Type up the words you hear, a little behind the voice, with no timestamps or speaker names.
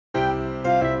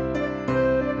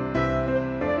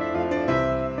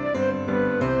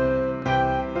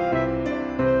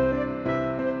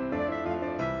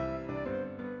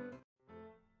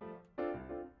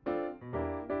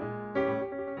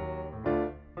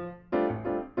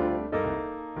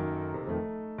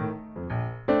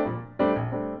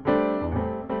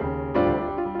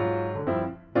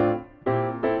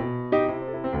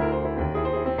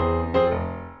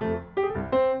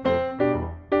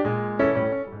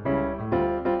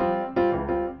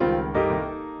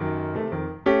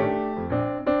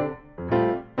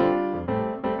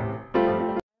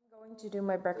do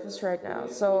my breakfast right now.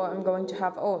 So I'm going to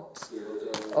have oats.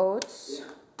 Oats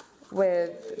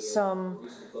with some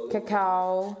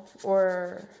cacao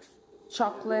or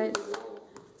chocolate,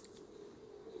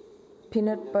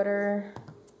 peanut butter,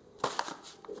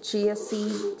 chia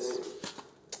seeds,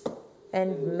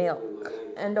 and milk.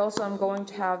 And also I'm going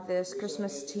to have this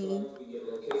Christmas tea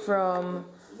from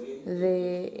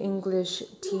the English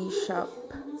tea shop.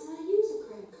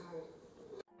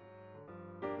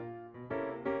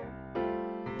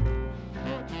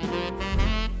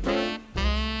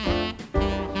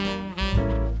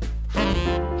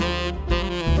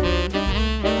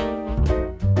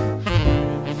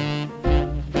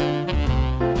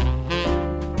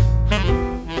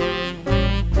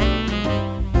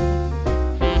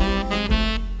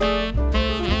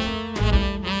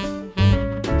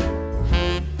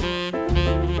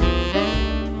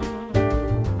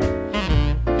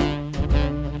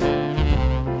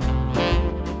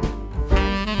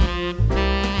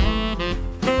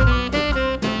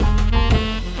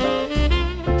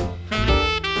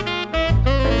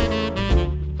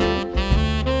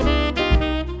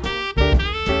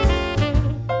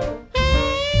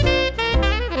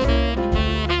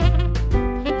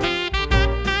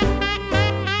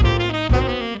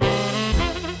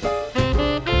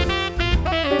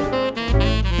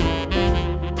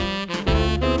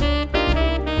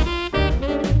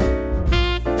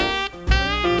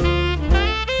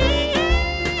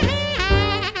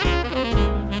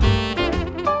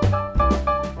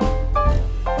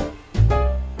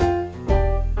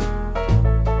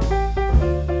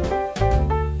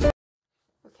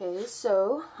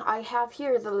 So I have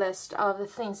here the list of the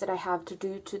things that I have to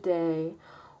do today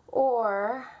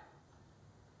or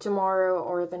tomorrow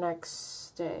or the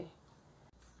next day.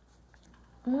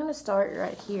 I'm gonna start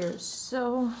right here.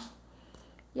 So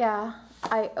yeah,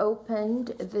 I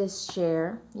opened this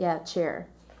chair. Chair.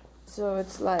 So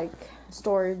it's like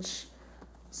storage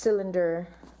cylinder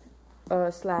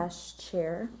slash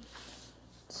chair.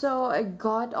 So I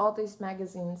got all these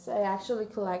magazines. I actually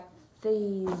collect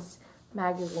these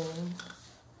magazine.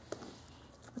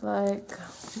 Like,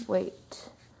 wait.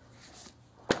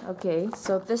 Okay,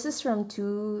 so this is from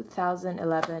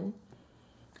 2011.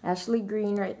 Ashley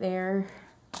Green right there.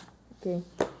 Okay.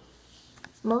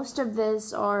 Most of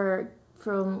this are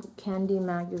from Candy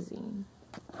magazine.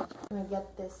 I'm gonna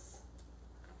get this.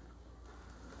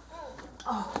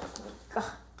 Oh my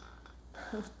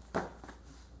god.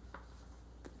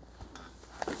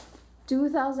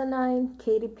 2009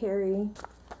 Katy Perry.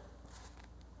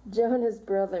 Jonas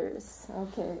Brothers.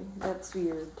 Okay, that's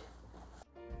weird.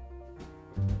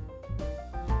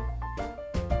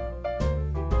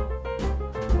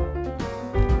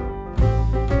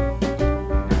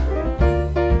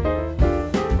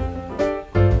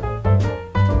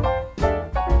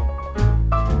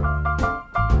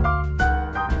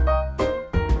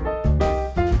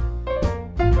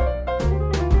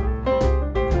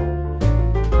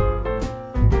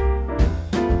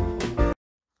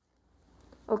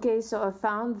 Okay, so I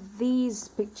found these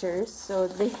pictures. So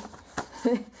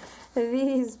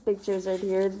these pictures right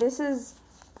here. This is,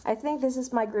 I think this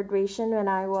is my graduation when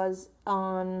I was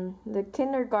on the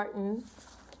kindergarten.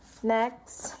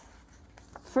 Next,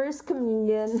 first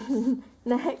communion.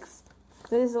 Next,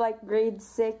 this is like grade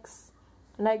 6,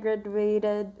 and I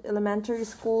graduated elementary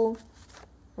school.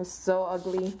 It was so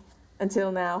ugly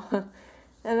until now.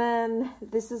 And then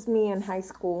this is me in high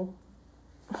school.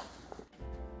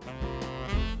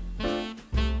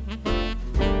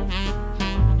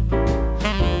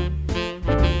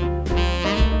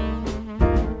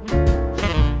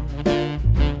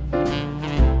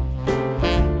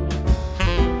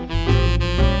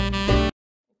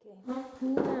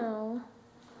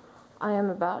 I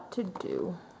am about to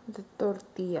do the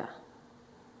tortilla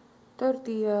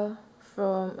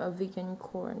from a vegan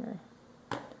corner.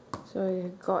 So I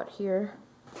got here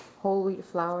whole wheat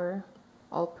flour,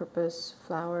 all-purpose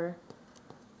flour,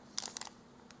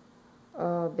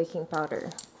 baking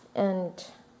powder, and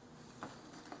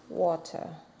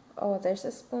water. Oh, there's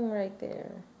a spoon right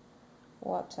there.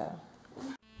 Water.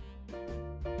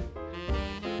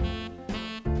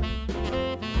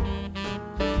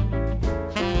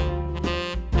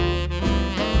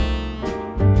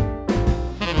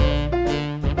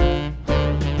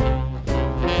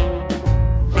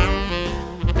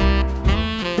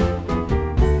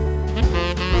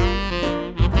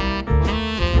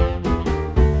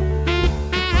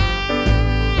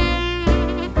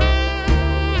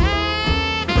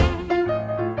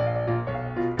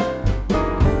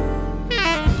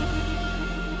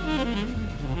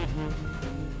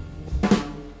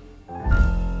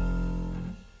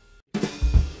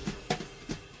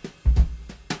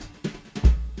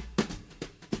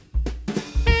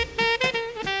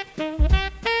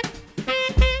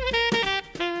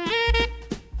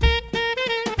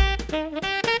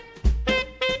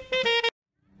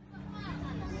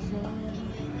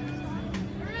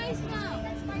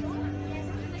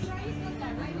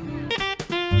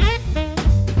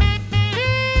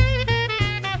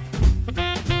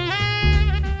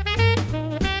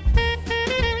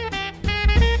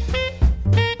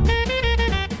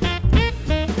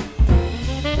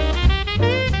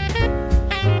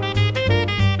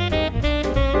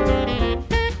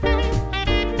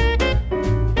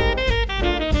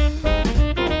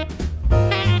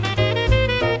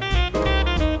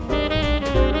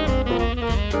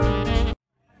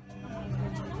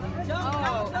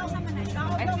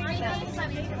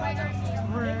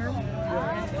 Worm.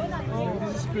 Oh,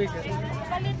 this is cricket.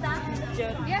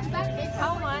 Yes,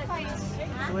 how much?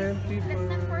 20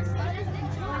 per...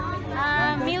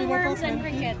 Mealworms and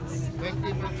crickets.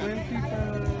 20 per...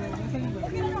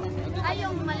 Ay,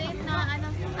 yung mali.